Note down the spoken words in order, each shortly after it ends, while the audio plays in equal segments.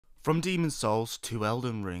From Demon's Souls to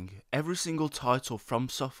Elden Ring, every single title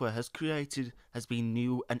Fromsoftware has created has been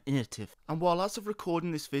new and innovative, and while as of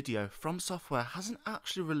recording this video, Fromsoftware hasn't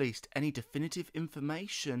actually released any definitive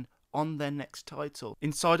information on their next title.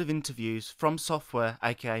 Inside of interviews, Fromsoftware,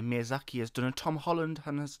 aka Miyazaki, has done a Tom Holland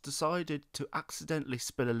and has decided to accidentally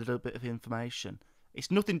spill a little bit of information.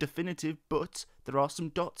 It's nothing definitive, but there are some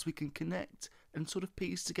dots we can connect and sort of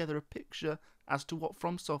piece together a picture as to what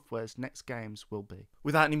Fromsoftware's next games will be.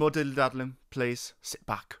 Without any more diddly-daddling, please sit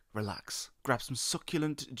back, relax, grab some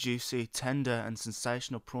succulent, juicy, tender and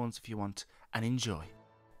sensational prawns if you want, and enjoy.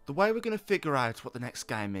 The way we're going to figure out what the next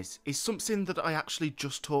game is something that I actually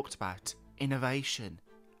just talked about: innovation.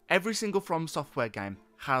 Every single Fromsoftware game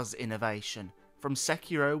has innovation, from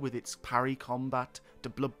Sekiro with its parry combat, to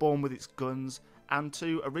Bloodborne with its guns, and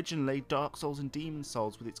to originally Dark Souls and Demon's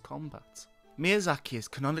Souls with its combat. Miyazaki has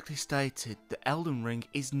canonically stated that Elden Ring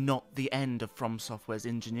is not the end of Fromsoftware's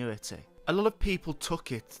ingenuity. A lot of people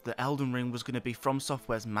took it that Elden Ring was going to be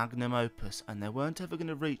Fromsoftware's magnum opus and they weren't ever going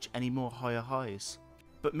to reach any more higher highs.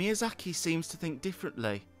 But Miyazaki seems to think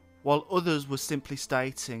differently. While others were simply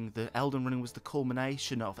stating that Elden Ring was the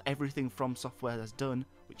culmination of everything Fromsoftware has done,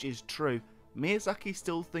 which is true, Miyazaki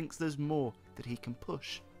still thinks there's more that he can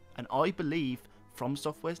push. And I believe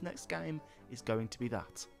Fromsoftware's next game is going to be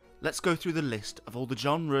that. Let's go through the list of all the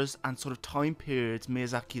genres and sort of time periods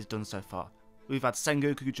Miyazaki has done so far. We've had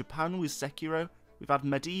Sengoku Japan with Sekiro, we've had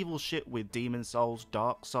medieval shit with Demon's Souls,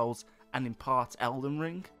 Dark Souls, and in part Elden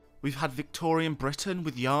Ring. We've had Victorian Britain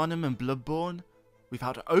with Yharnam and Bloodborne. We've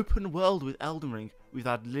had open world with Elden Ring. We've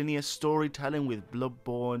had linear storytelling with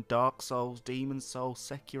Bloodborne, Dark Souls, Demon's Souls,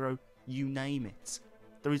 Sekiro, you name it.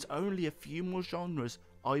 There is only a few more genres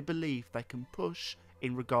I believe they can push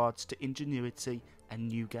in regards to ingenuity and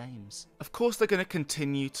new games. Of course they're going to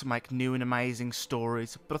continue to make new and amazing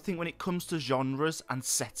stories, but I think when it comes to genres and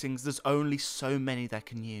settings, there's only so many they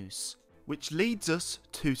can use. Which leads us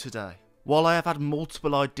to today. While I have had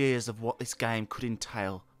multiple ideas of what this game could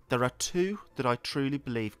entail, there are two that I truly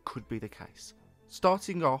believe could be the case.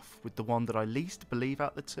 Starting off with the one that I least believe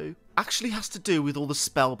out the two, actually has to do with all the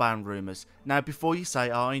Spellbound rumours. Now before you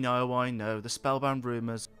say, I know, the Spellbound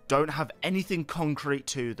rumours don't have anything concrete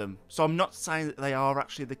to them, so I'm not saying that they are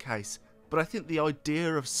actually the case, but I think the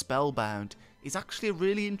idea of Spellbound is actually a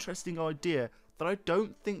really interesting idea that I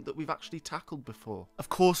don't think that we've actually tackled before. Of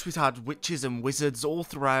course we've had witches and wizards all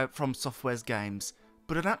throughout Fromsoftware's games,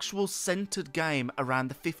 but an actual centred game around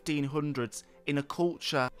the 1500s in a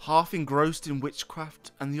culture half engrossed in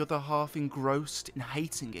witchcraft and the other half engrossed in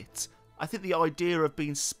hating it. I think the idea of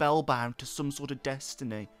being spellbound to some sort of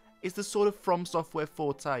destiny is the sort of Fromsoftware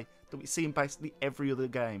forte that we see in basically every other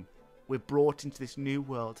game. We're brought into this new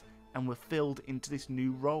world and we're filled into this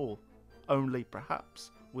new role. Only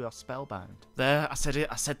perhaps we are spellbound. There, I said it,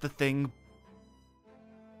 I said the thing.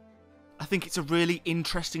 I think it's a really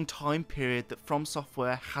interesting time period that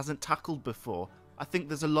Fromsoftware hasn't tackled before. I think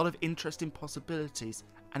there's a lot of interesting possibilities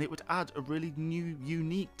and it would add a really new,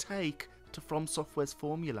 unique take to Fromsoftware's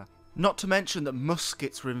formula. Not to mention that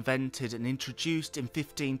muskets were invented and introduced in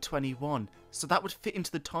 1521, so that would fit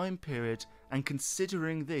into the time period, and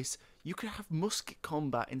considering this, you could have musket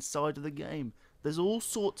combat inside of the game. There's all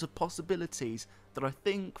sorts of possibilities that I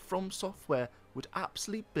think Fromsoftware would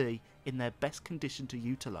absolutely be in their best condition to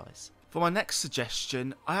utilise. For my next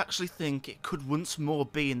suggestion, I actually think it could once more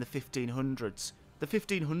be in the 1500s. The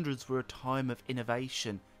 1500s were a time of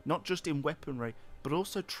innovation, not just in weaponry, but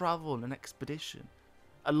also travel and expedition.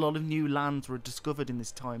 A lot of new lands were discovered in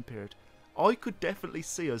this time period. I could definitely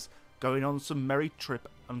see us going on some merry trip,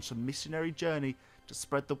 on some missionary journey to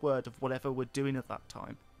spread the word of whatever we're doing at that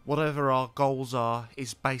time. Whatever our goals are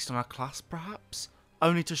is based on our class perhaps,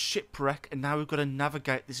 only to shipwreck, and now we've got to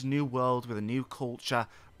navigate this new world with a new culture,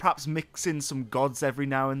 perhaps mix in some gods every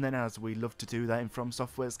now and then, as we love to do that in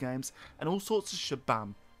Fromsoftware's games, and all sorts of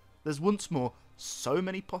shabam. There's once more so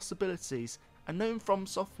many possibilities, and knowing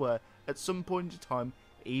Fromsoftware at some point in time,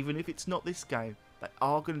 even if it's not this game, they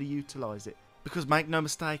are going to utilise it. Because make no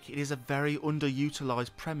mistake, it is a very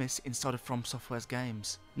underutilised premise inside of Fromsoftware's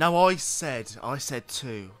games. Now I said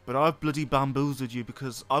too, but I've bloody bamboozled you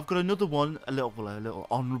because I've got another one, a little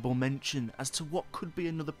honourable mention as to what could be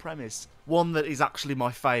another premise. One that is actually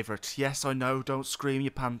my favourite. Yes, I know, don't scream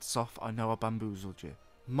your pants off, I know I bamboozled you.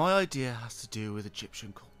 My idea has to do with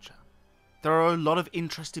Egyptian culture. There are a lot of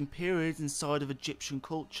interesting periods inside of Egyptian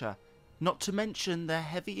culture, not to mention their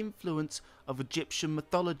heavy influence of Egyptian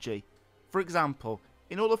mythology. For example,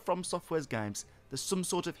 in all of Fromsoftware's games, there's some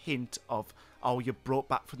sort of hint of, oh, you're brought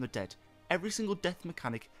back from the dead. Every single death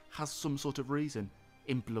mechanic has some sort of reason.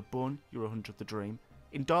 In Bloodborne, you're a hunter of the dream.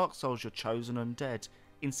 In Dark Souls, you're chosen undead.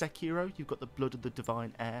 In Sekiro, you've got the blood of the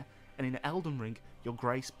divine heir, and in Elden Ring, you're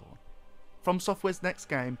Graceborn. Fromsoftware's next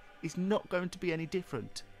game is not going to be any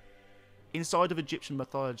different. Inside of Egyptian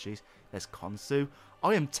mythologies, there's Khonsu.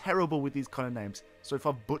 I am terrible with these kind of names, so if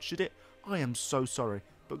I've butchered it, I am so sorry.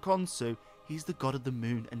 But Khonsu, he's the god of the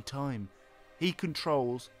moon and time. He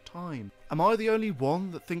controls time. Am I the only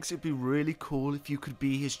one that thinks it'd be really cool if you could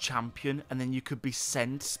be his champion and then you could be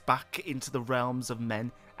sent back into the realms of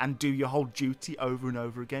men and do your whole duty over and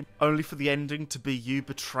over again, only for the ending to be you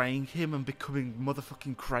betraying him and becoming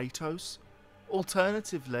motherfucking Kratos?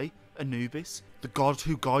 Alternatively, Anubis, the god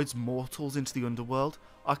who guides mortals into the underworld.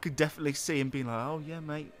 I could definitely see him being like, oh yeah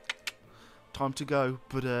mate, time to go,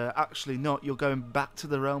 but actually not, you're going back to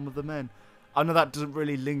the realm of the men. I know that doesn't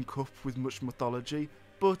really link up with much mythology,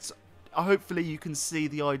 but hopefully you can see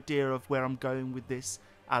the idea of where I'm going with this,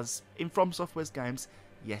 as in FromSoftware's games,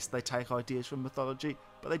 yes, they take ideas from mythology,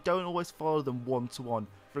 but they don't always follow them one-to-one.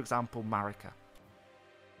 For example, Marika.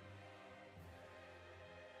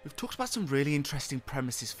 We've talked about some really interesting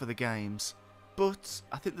premises for the games, but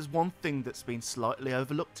I think there's one thing that's been slightly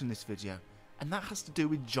overlooked in this video, and that has to do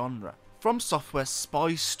with genre. FromSoftware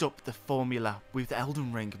spiced up the formula with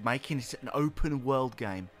Elden Ring, making it an open world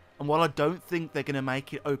game. And while I don't think they're going to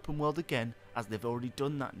make it open world again, as they've already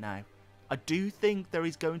done that now, I do think there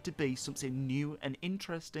is going to be something new and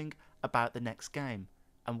interesting about the next game.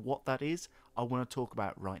 And what that is, I want to talk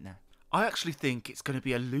about right now. I actually think it's going to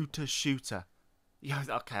be a looter shooter. Yeah,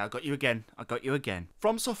 okay, I got you again.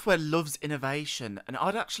 FromSoftware loves innovation, and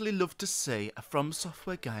I'd actually love to see a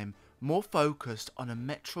FromSoftware game more focused on a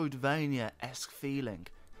Metroidvania-esque feeling.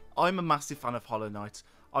 I'm a massive fan of Hollow Knight.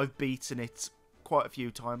 I've beaten it quite a few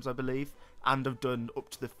times, I believe, and I've done up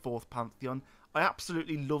to the 4th Pantheon. I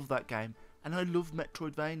absolutely love that game, and I love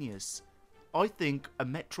Metroidvanias. I think a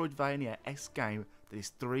Metroidvania-esque game that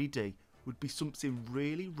is 3D would be something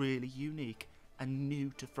really, really unique and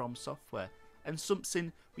new to FromSoftware, and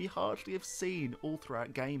something we hardly have seen all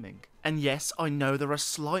throughout gaming. And yes, I know there are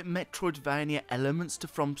slight Metroidvania elements to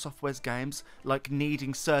FromSoftware's games, like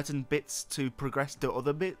needing certain bits to progress to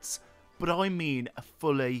other bits, but I mean a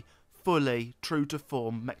fully true to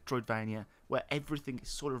form Metroidvania, where everything is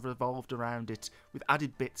sort of revolved around it, with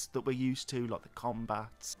added bits that we're used to, like the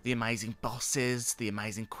combats, the amazing bosses, the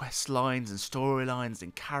amazing quest lines and storylines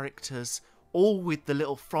and characters, all with the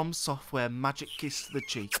little FromSoftware magic kiss to the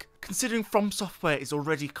cheek. Considering FromSoftware is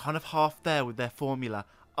already kind of half there with their formula,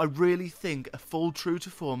 I really think a full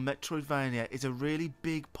true-to-form Metroidvania is a really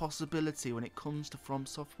big possibility when it comes to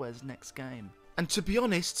FromSoftware's next game. And to be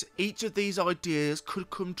honest, each of these ideas could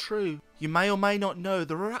come true. You may or may not know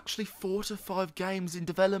there are actually 4 to 5 games in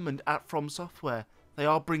development at FromSoftware. They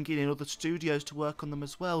are bringing in other studios to work on them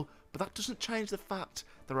as well, but that doesn't change the fact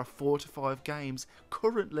there are 4 to 5 games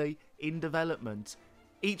currently in development.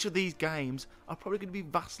 Each of these games are probably going to be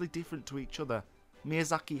vastly different to each other.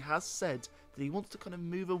 Miyazaki has said that he wants to kind of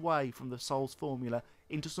move away from the Souls formula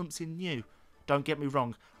into something new. Don't get me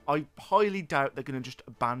wrong, I highly doubt they're going to just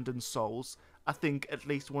abandon Souls. I think at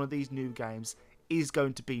least one of these new games is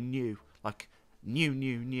going to be new, like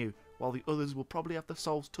new, while the others will probably have the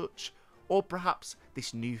Souls touch. Or perhaps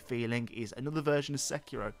this new feeling is another version of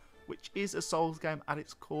Sekiro, which is a Souls game at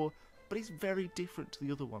its core, but is very different to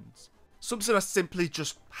the other ones. Something I simply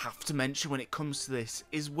just have to mention when it comes to this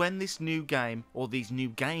is when this new game, or these new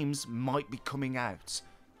games, might be coming out.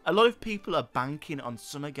 A lot of people are banking on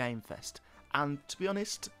Summer Game Fest, and to be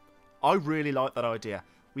honest, I really like that idea.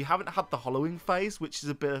 We haven't had the hollowing phase, which is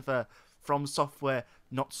a bit of a FromSoftware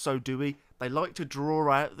not so doey. They like to draw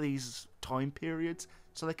out these time periods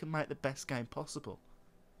so they can make the best game possible.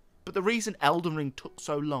 But the reason Elden Ring took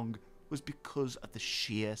so long was because of the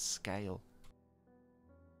sheer scale.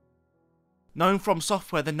 Knowing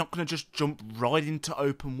FromSoftware, they're not going to just jump right into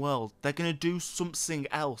open world. They're going to do something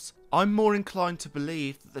else. I'm more inclined to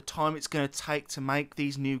believe that the time it's going to take to make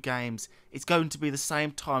these new games is going to be the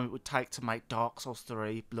same time it would take to make Dark Souls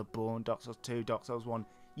 3, Bloodborne, Dark Souls 2, Dark Souls 1,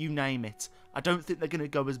 you name it. I don't think they're going to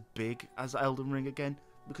go as big as Elden Ring again,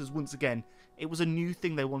 because once again, it was a new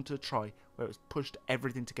thing they wanted to try, where it was pushed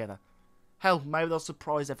everything together. Hell, maybe they'll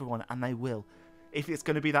surprise everyone, and they will. If it's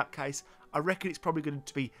going to be that case, I reckon it's probably going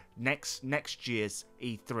to be next year's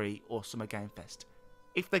E3 or Summer Game Fest.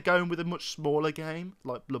 If they're going with a much smaller game,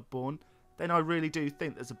 like Bloodborne, then I really do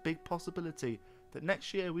think there's a big possibility that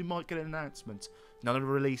next year we might get an announcement. Not a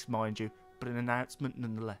release, mind you, but an announcement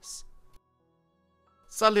nonetheless.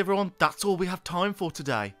 Sadly everyone, that's all we have time for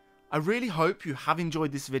today. I really hope you have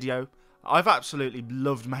enjoyed this video. I've absolutely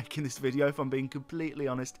loved making this video, if I'm being completely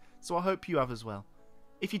honest, so I hope you have as well.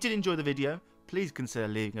 If you did enjoy the video, please consider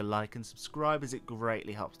leaving a like and subscribe, as it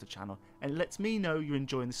greatly helps the channel and it lets me know you're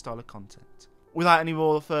enjoying this style of content. Without any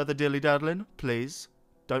more further dilly-daddling, please,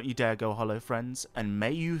 don't you dare go hollow, friends, and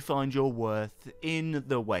may you find your worth in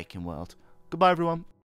the waking world. Goodbye, everyone.